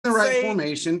right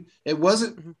formation. It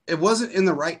wasn't in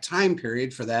the right time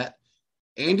period for that.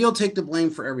 Andy will take the blame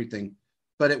for everything,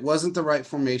 but it wasn't the right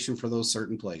formation for those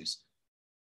certain plays.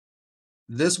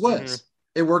 This was.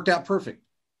 It worked out perfect.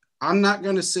 I'm not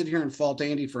going to sit here and fault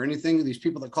Andy for anything. These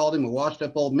people that called him a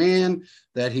washed-up old man,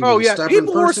 that he was a stubborn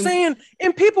person.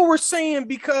 People were saying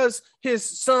because his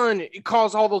son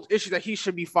caused all those issues that he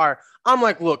should be fired. I'm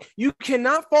like, look, you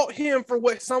cannot fault him for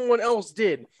what someone else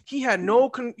did. He had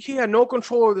no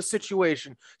control of the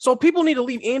situation. So people need to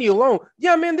leave Andy alone.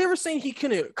 Yeah, man, they were saying he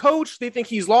couldn't coach. They think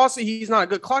he's lost it. He's not a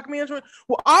good clock management.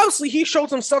 Well, obviously, he showed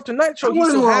some stuff tonight. I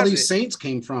want to know where all these Saints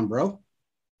came from, bro.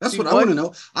 That's what I want to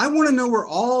know. I want to know where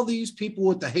all these people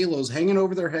with the halos hanging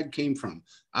over their head came from.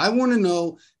 I want to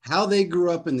know how they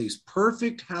grew up in these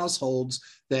perfect households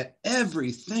that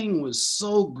everything was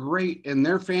so great in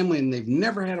their family and they've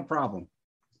never had a problem.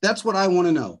 That's what I want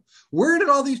to know. Where did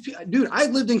all these people, dude, I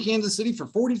lived in Kansas City for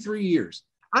 43 years.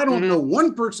 I don't know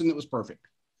one person that was perfect.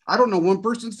 I don't know one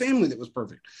person's family that was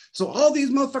perfect. So all these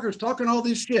motherfuckers talking all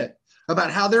this shit about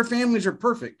how their families are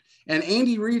perfect. And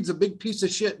Andy Reid's a big piece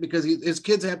of shit because his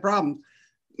kids had problems.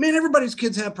 Man, everybody's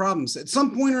kids have problems. At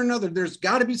some point or another, there's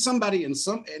got to be somebody in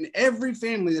every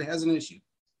family that has an issue.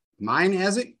 Mine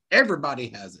has it. Everybody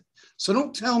has it. So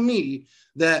don't tell me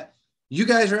that you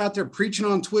guys are out there preaching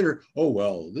on Twitter. Oh,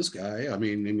 well, this guy, I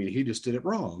mean, he just did it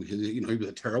wrong. He was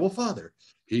a terrible father.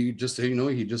 He did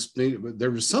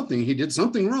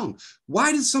something wrong.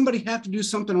 Why does somebody have to do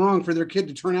something wrong for their kid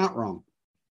to turn out wrong?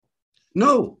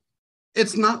 No.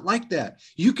 It's not like that.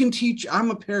 You can teach.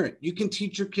 I'm a parent. You can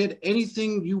teach your kid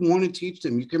anything you want to teach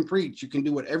them. You can preach. You can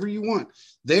do whatever you want.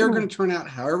 They are going to turn out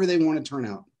however they want to turn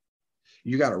out.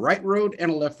 You got a right road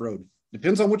and a left road.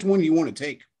 Depends on which one you want to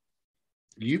take.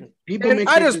 They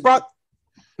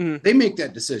make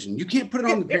that decision. You can't put it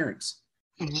on the parents.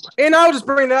 And I'll just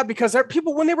bring that up because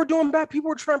people, when they were doing bad, people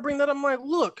were trying to bring that up. I'm like,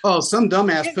 look. Oh, some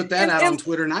dumbass put that out on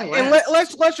Twitter, and I laughed.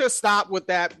 And let's just stop with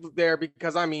that there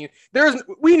because I mean,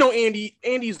 we know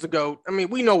Andy's the GOAT. I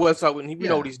mean, we know what's up with him. We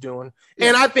know what he's doing,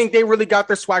 and I think they really got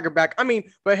their swagger back. I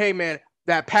mean, but hey, man,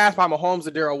 that pass by Mahomes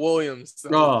to Darrell Williams.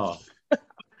 So.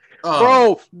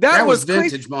 Bro, that was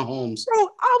vintage crazy. Mahomes. Bro,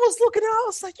 I was looking, I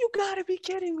was like, you gotta be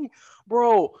kidding me,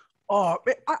 bro. Oh,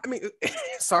 man, I mean,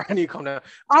 sorry, I need to calm down.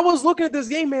 I was looking at this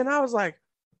game, man. I was like,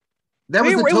 that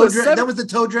was the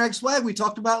toe drag swag we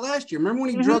talked about last year. Remember when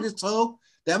he drug his toe?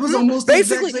 That was almost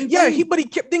basically the exact same thing. But he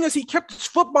kept he kept his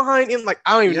foot behind him. Like,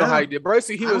 I don't even know how he did, bro.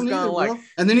 So he was kind of like,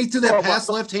 and then he threw that pass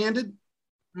left-handed.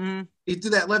 He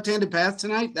threw that left-handed pass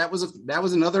tonight. That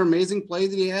was another amazing play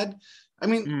that he had. I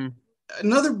mean,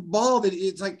 another ball that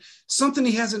it's like something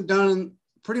he hasn't done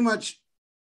pretty much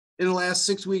in the last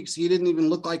 6 weeks. He didn't even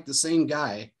look like the same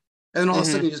guy. And then all of a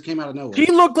sudden he just came out of nowhere. He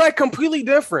looked like completely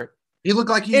different. He looked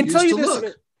like he used to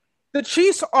look. The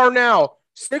Chiefs are now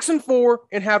 6-4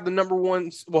 and have the number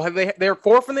one. Well, they're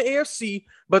fourth in the AFC,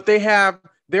 but they're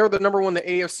the number one in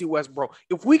the AFC West, bro.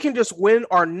 If we can just win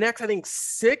our next, I think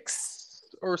 6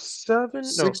 or 7,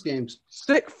 games,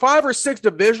 5 or 6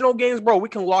 divisional games, bro, we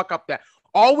can lock up that.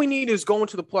 All we need is going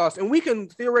to the playoffs, and we can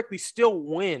theoretically still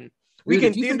win. We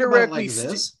can theoretically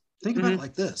think about it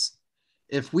like this.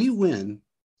 If we win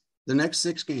the next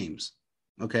 6 games,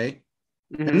 okay,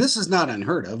 and this is not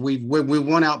unheard of. We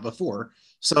won out before.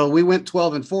 So we went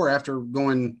 12-4 after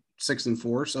going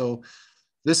 6-4. So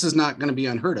this is not going to be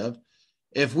unheard of.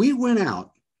 If we win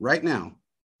out right now,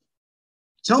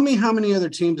 tell me how many other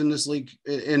teams in this league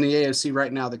in the AFC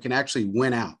right now that can actually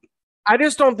win out. I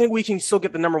just don't think we can still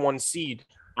get the number 1 seed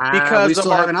because we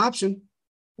still have an option.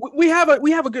 We have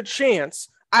a good chance.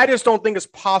 I just don't think it's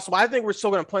possible. I think we're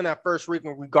still going to play in that first week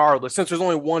regardless, since there's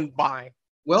only one bye.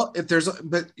 Well,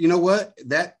 but you know what?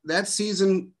 That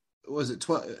season was it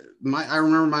 12. I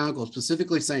remember my uncle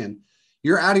specifically saying,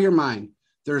 "You're out of your mind.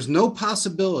 There's no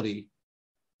possibility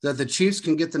that the Chiefs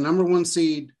can get the number 1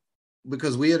 seed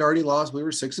because we had already lost. We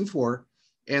were 6-4,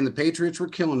 and the Patriots were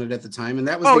killing it at the time. And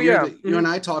that was the year that you and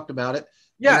I talked about it.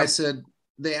 Yeah, and I said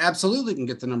they absolutely can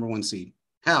get the number 1 seed.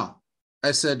 How? I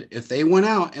said if they went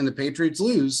out and the Patriots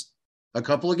lose a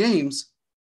couple of games,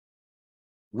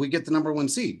 we get the number 1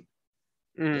 seed.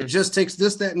 It just takes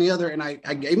this, that, and the other. And I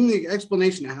gave him the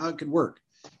explanation of how it could work.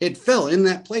 It fell in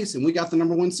that place, and we got the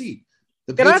number 1 seed.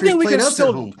 The Patriots played us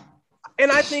at home.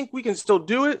 And I think we can still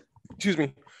do it. Excuse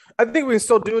me. I think we can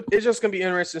still do it. It's just going to be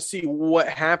interesting to see what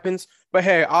happens. But,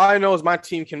 hey, all I know is my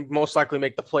team can most likely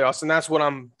make the playoffs, and that's what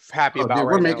I'm happy about. Dude,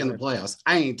 we're making the playoffs.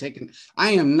 I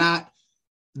am not.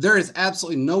 There is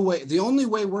absolutely no way. The only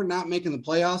way we're not making the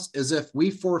playoffs is if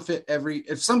we forfeit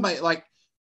if somebody like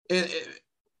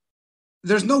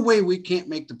there's no way we can't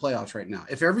make the playoffs right now.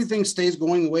 If everything stays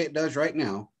going the way it does right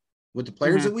now, with the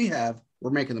players that we have,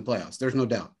 we're making the playoffs. There's no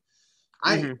doubt.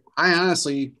 I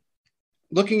honestly,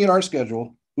 looking at our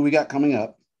schedule, who we got coming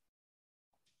up,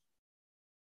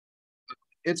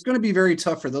 it's going to be very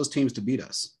tough for those teams to beat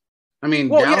us. I mean,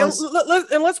 well, Dallas. Yeah,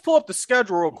 and let's pull up the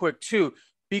schedule real quick too,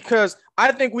 because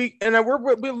I think we're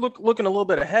looking a little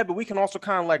bit ahead, but we can also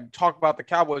kind of like talk about the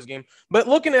Cowboys game. But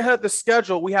looking ahead at the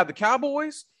schedule, we have the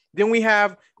Cowboys, then we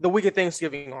have the week of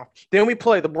Thanksgiving off. Then we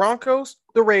play the Broncos,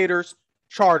 the Raiders,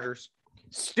 Chargers,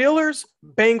 Steelers,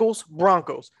 Bengals,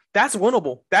 Broncos. That's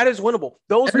winnable. That is winnable.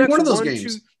 Every one of those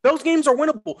games. Those games are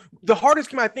winnable. The hardest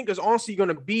game I think is honestly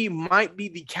might be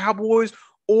the Cowboys,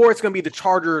 or it's going to be the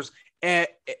Chargers at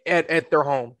their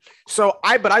home.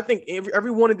 But I think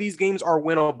every one of these games are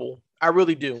winnable. I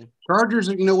really do. Chargers,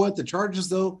 you know what? The Chargers,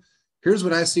 though, here's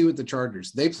what I see with the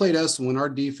Chargers. They played us when our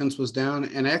defense was down,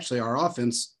 and actually our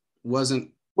offense was 100%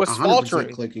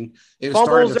 faltering, clicking. It was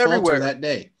started to falter everywhere that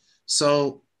day.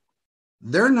 So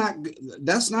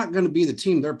that's not going to be the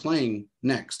team they're playing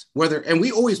next. And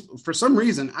we always, for some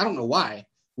reason, I don't know why,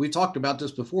 we talked about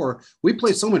this before, we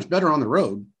play so much better on the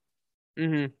road.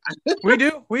 Mm-hmm. We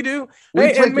do. We play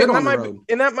good on the road.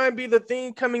 And that might be the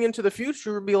thing coming into the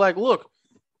future, be like, look,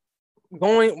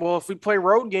 if we play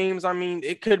road games, I mean,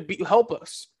 it could help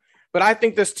us. But I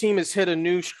think this team has hit a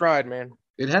new stride, man.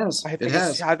 It has. I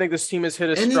think this team has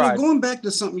hit a stride. And going back to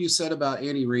something you said about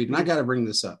Andy Reid, and I got to bring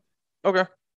this up. Okay.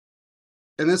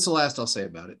 And this is the last I'll say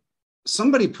about it.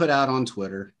 Somebody put out on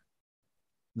Twitter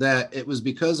that it was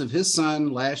because of his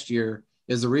son last year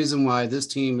is the reason why this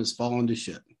team has fallen to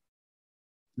shit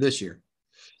this year.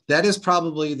 That is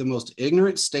probably the most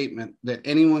ignorant statement that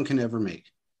anyone can ever make.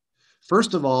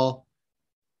 First of all,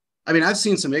 I mean, I've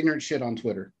seen some ignorant shit on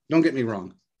Twitter. Don't get me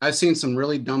wrong. I've seen some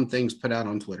really dumb things put out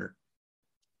on Twitter.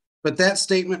 But that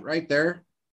statement right there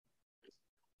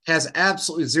has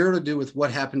absolutely zero to do with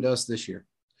what happened to us this year.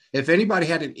 If anybody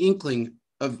had an inkling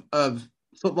of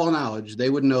football knowledge, they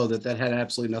would know that had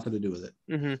absolutely nothing to do with it.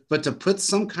 Mm-hmm. But to put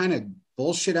some kind of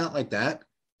bullshit out like that,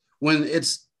 when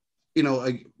it's,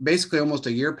 basically almost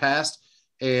a year past,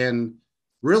 and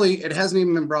really it hasn't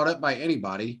even been brought up by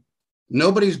anybody.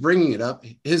 Nobody's bringing it up.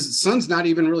 His son's not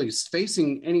even really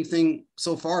facing anything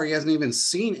so far. He hasn't even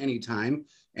seen any time,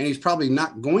 and he's probably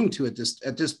not going to at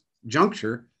this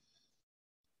juncture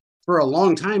for a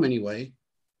long time anyway.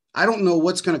 I don't know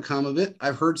what's going to come of it.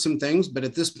 I've heard some things, but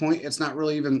at this point, it's not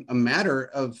really even a matter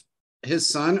of his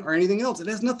son or anything else. It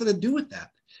has nothing to do with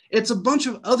that. It's a bunch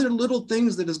of other little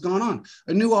things that has gone on.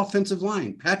 A new offensive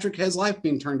line. Patrick has life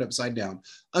being turned upside down.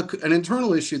 An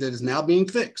internal issue that is now being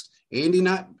fixed.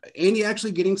 Andy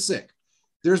actually getting sick.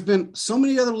 There's been so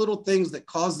many other little things that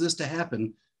caused this to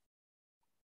happen.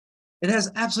 It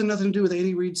has absolutely nothing to do with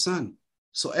Andy Reid's son.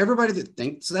 So everybody that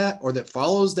thinks that or that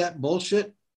follows that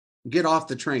bullshit, get off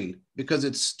the train because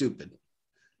it's stupid.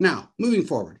 Now, moving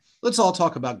forward, let's all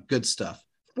talk about good stuff.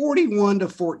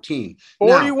 41-14.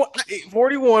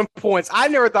 41 points. I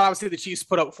never thought I would see the Chiefs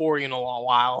put up 40 in a long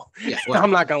while. Yeah, well,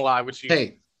 I'm not going to lie with you.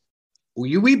 Hey,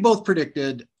 we both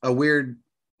predicted a weird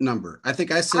number. I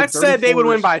think I said they would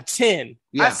win by 10.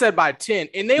 Yeah. I said by 10,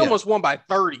 and they almost won by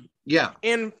 30. Yeah.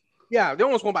 And yeah, they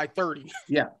almost won by 30.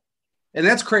 Yeah. And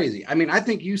that's crazy. I mean, I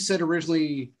think you said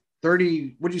originally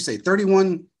 30, what did you say?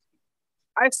 31.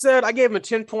 I gave him a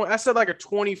 10 point. I said like a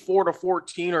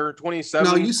 24-14 or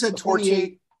 27. No, you said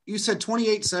 28. You said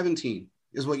 28-17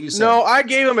 is what you said. No, I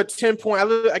gave him a 10 point.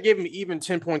 I gave him an even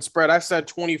 10 point spread. I said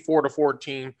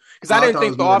 24-14 because I didn't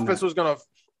think the offense was going to.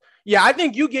 Yeah, I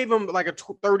think you gave him like a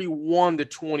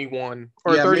 31-21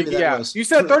 or 30. Yeah, you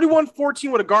said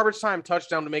 31-14 with a garbage time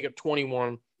touchdown to make it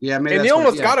 21. Yeah, maybe and they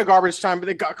almost got a garbage time, but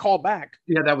they got called back.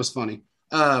 Yeah, that was funny.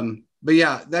 But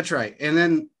yeah, that's right. And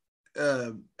then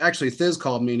actually Thiz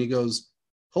called me and he goes,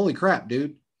 "Holy crap,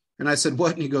 dude!" And I said,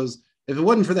 "What?" And he goes, "If it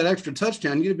wasn't for that extra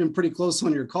touchdown, you'd have been pretty close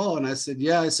on your call." And I said,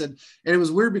 "Yeah." I said, and it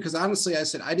was weird because honestly, I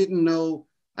said I didn't know.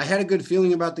 I had a good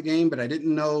feeling about the game, but I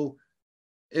didn't know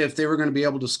if they were going to be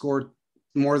able to score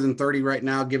more than 30 right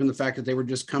now, given the fact that they were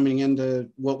just coming into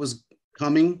what was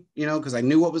coming, because I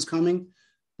knew what was coming,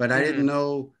 but I didn't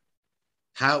know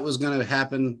how it was going to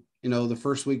happen, the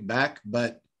first week back,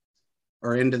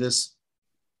 or into this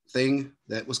thing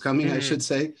that was coming, I should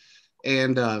say.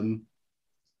 And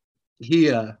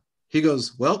he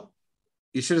goes, "Well,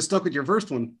 you should have stuck with your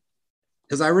first one."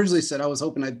 Because I originally said I was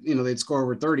hoping they'd score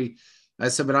over 30. I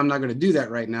said, but I'm not going to do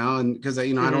that right now. And because,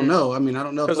 I don't know. I mean, I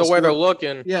don't know. Because the way they're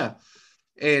looking. Yeah.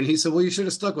 And he said, "Well, you should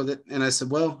have stuck with it." And I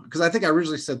said, well, because I think I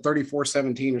originally said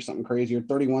 34-17 or something crazy, or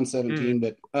 31-17.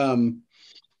 But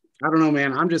I don't know,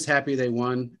 man. I'm just happy they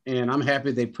won. And I'm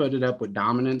happy they put it up with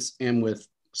dominance and with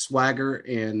swagger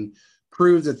and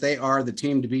prove that they are the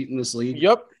team to beat in this league.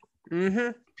 Yep.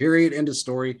 Mm-hmm. Period. End of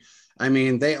story. I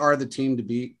mean, they are the team to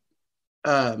beat.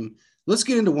 Let's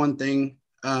get into one thing.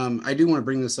 I do want to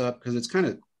bring this up because it's kind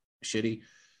of shitty.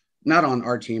 Not on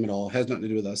our team at all. It has nothing to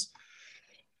do with us.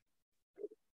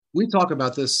 We talk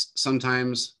about this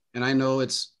sometimes, and I know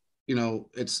it's you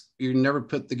never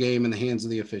put the game in the hands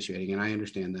of the officiating, and I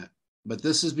understand that. But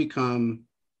this has become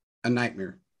a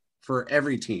nightmare for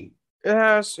every team. It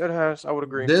has. I would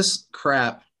agree. This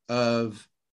crap of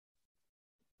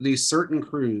these certain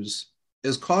crews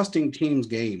is costing teams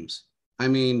games. I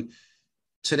mean,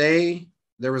 today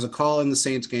there was a call in the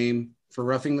Saints game for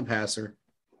roughing the passer.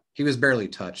 He was barely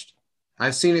touched.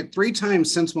 I've seen it 3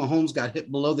 times since Mahomes got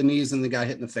hit below the knees and they got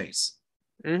hit in the face.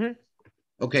 Mm-hmm.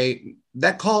 Okay,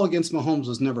 that call against Mahomes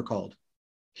was never called.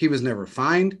 He was never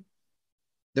fined.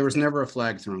 There was never a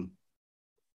flag thrown.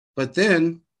 But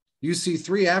then you see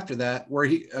 3 after that where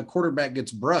a quarterback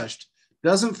gets brushed,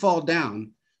 doesn't fall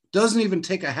down, doesn't even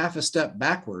take a half a step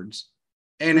backwards,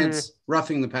 and it's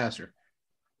roughing the passer.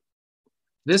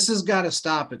 This has got to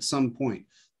stop at some point.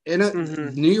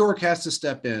 New York has to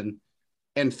step in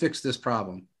and fix this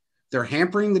problem. They're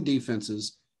hampering the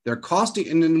defenses. They're costing.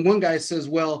 And then one guy says,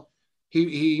 well,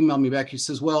 he emailed me back. He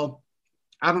says, well,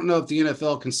 I don't know if the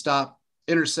NFL can stop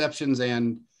interceptions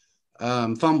and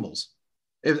fumbles.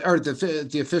 Or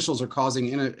the officials are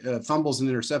causing fumbles and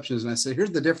interceptions. And I said,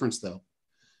 here's the difference, though.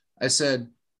 I said,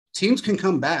 teams can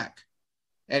come back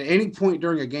at any point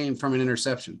during a game from an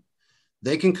interception.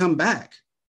 They can come back.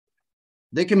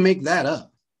 They can make that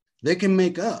up. They can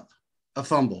make up a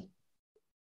fumble.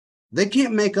 They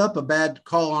can't make up a bad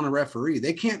call on a referee.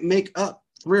 They can't make up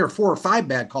 3 or 4 or 5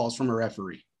 bad calls from a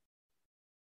referee.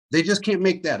 They just can't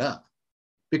make that up.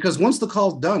 Because once the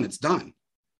call's done, it's done.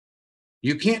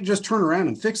 You can't just turn around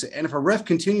and fix it. And if a ref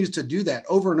continues to do that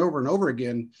over and over and over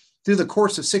again through the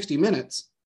course of 60 minutes,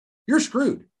 you're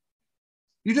screwed.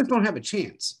 You just don't have a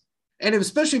chance. And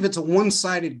especially if it's a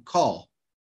one-sided call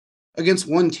against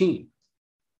one team.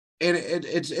 And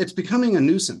it's becoming a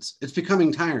nuisance. It's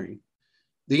becoming tiring.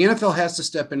 The NFL has to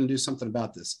step in and do something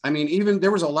about this. I mean, even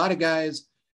there was a lot of guys,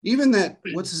 even that,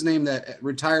 what's his name, that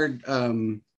retired,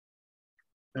 the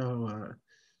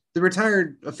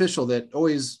retired official that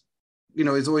always,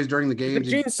 is always during the game.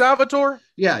 Gene Salvatore?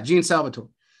 Yeah, Gene Salvatore.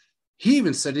 He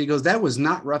even said, he goes, that was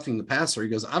not roughing the passer. He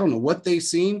goes, I don't know what they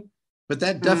seen, but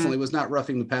that definitely was not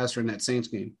roughing the passer in that Saints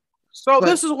game. So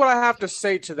this is what I have to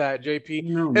say to that,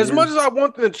 JP. As much as I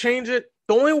want them to change it,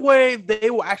 the only way they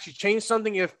will actually change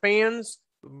something if fans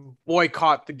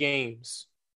boycott the games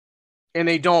and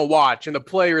they don't watch and the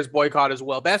players boycott as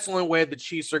well. That's the only way the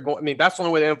Chiefs are going. I mean, that's the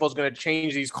only way the NFL is going to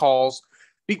change these calls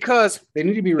because they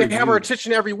need to be reviewed. They have our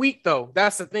attention every week, though.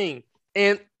 That's the thing.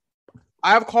 And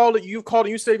I've called it. You've called it.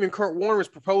 You said even Kurt Warner has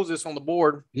proposed this on the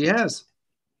board. Yes.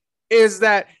 Is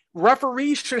that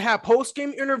referees should have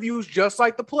post-game interviews just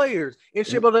like the players and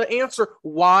should be able to answer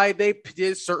why they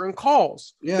did certain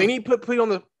calls. Yeah. They need to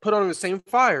put on the same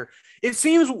fire. It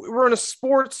seems we're in a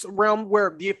sports realm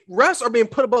where the refs are being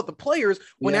put above the players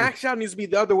when actually needs to be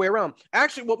the other way around.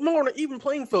 Actually, well, more on an even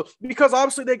playing field because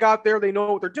obviously they got there, they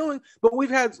know what they're doing, but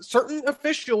we've had certain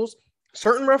officials,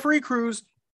 certain referee crews,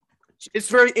 it's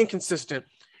very inconsistent.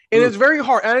 And it's very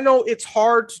hard. And I know it's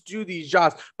hard to do these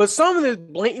jobs, but some of the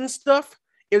blatant stuff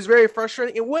is very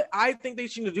frustrating. And what I think they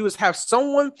need to do is have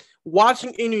someone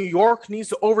watching in New York needs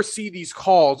to oversee these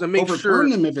calls and make sure overturn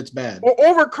them if it's bad, or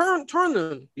overturn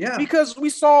them. Yeah, because we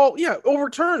saw,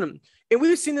 overturn them, and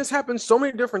we've seen this happen so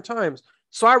many different times.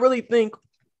 So I really think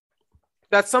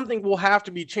that something will have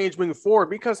to be changed moving forward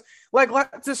because, like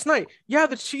this night,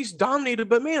 the Chiefs dominated,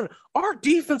 but man, our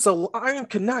defensive line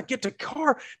could not get to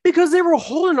Carr because they were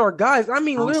holding our guys. I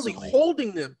mean, literally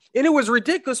holding them, and it was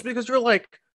ridiculous because you're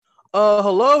like,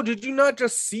 hello, did you not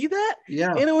just see that?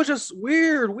 Yeah. And it was just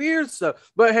weird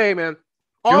stuff. But hey, man,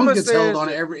 Jones gets held on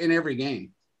in every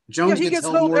game. Jones gets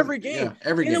held every game. Yeah,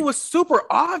 every game. And it was super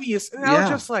obvious. And I was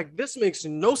just like, this makes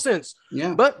no sense.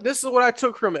 Yeah. But this is what I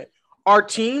took from it. Our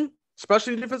team,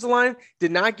 especially the defensive line,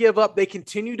 did not give up. They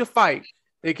continued to fight.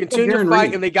 They continued to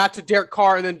fight, and they got to Derek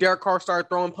Carr, and then Derek Carr started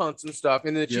throwing punts and stuff,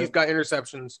 and then the Chiefs got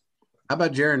interceptions. How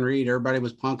about Jaron Reed? Everybody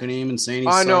was punking him and saying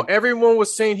I know. Everyone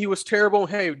was saying he was terrible.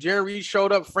 Hey, Jaron Reed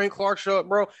showed up. Frank Clark showed up,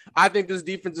 bro. I think this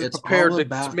defense is prepared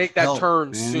to make that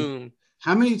turn soon.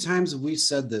 How many times have we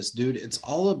said this, dude? It's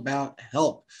all about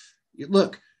help.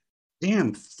 Look,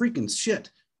 damn freaking shit.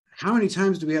 How many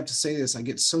times do we have to say this? I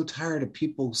get so tired of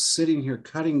people sitting here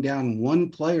cutting down one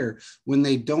player when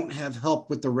they don't have help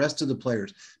with the rest of the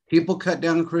players. People cut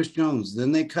down Chris Jones.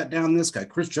 Then they cut down this guy,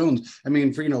 Chris Jones. I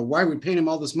mean, why are we paying him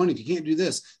all this money if you can't do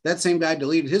this? That same guy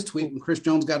deleted his tweet and Chris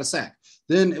Jones got a sack.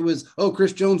 Then it was,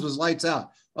 Chris Jones was lights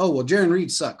out. Oh, well, Jaron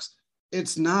Reed sucks.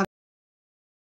 It's not